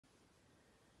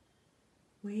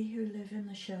We who live in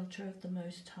the shelter of the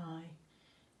Most High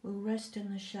will rest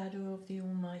in the shadow of the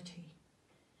Almighty.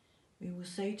 We will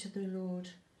say to the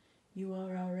Lord, "You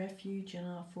are our refuge and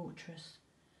our fortress,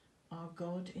 our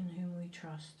God in whom we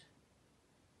trust."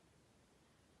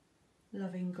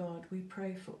 Loving God, we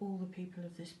pray for all the people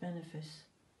of this benefice,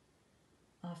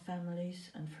 our families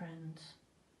and friends.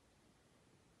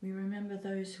 We remember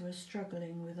those who are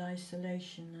struggling with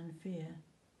isolation and fear.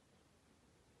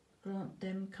 Grant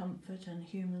them comfort and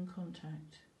human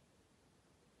contact.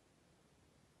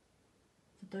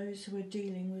 For those who are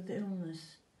dealing with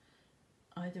illness,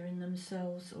 either in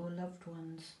themselves or loved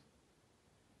ones,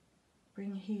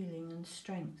 bring healing and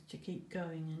strength to keep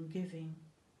going and giving.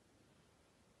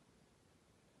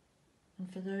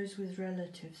 And for those with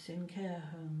relatives in care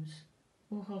homes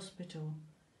or hospital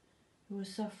who are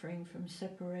suffering from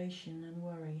separation and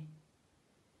worry,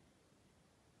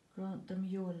 grant them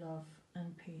your love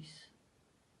and peace.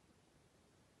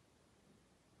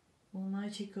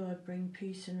 Almighty God, bring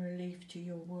peace and relief to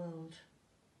your world,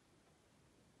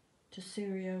 to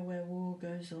Syria where war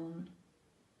goes on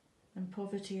and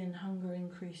poverty and hunger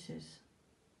increases,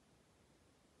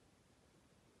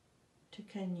 to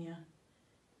Kenya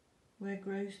where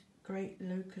great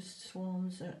locust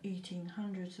swarms are eating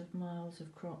hundreds of miles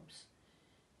of crops,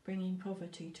 bringing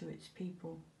poverty to its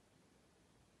people,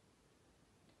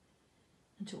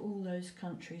 and to all those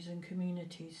countries and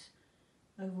communities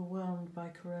overwhelmed by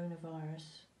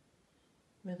coronavirus,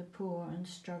 where the poor and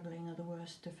struggling are the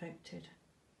worst affected.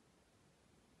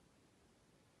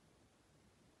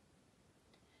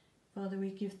 Father,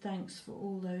 we give thanks for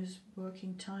all those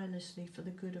working tirelessly for the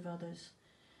good of others,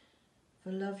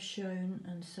 for love shown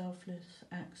and selfless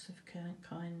acts of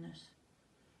kindness.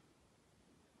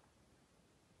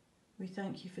 We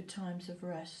thank you for times of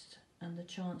rest and the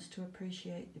chance to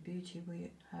appreciate the beauty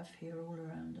we have here all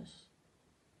around us.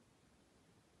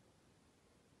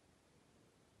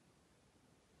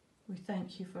 We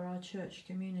thank you for our church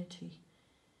community,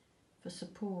 for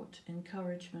support,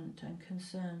 encouragement and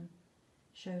concern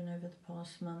shown over the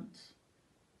past months,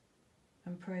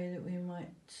 and pray that we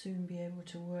might soon be able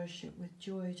to worship with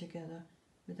joy together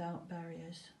without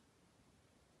barriers.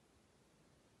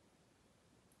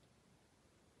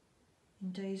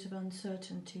 In days of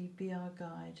uncertainty, be our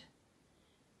guide.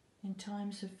 In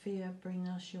times of fear, bring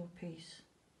us your peace,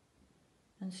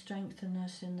 and strengthen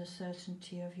us in the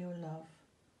certainty of your love,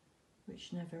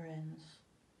 which never ends.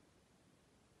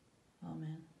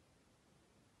 Amen.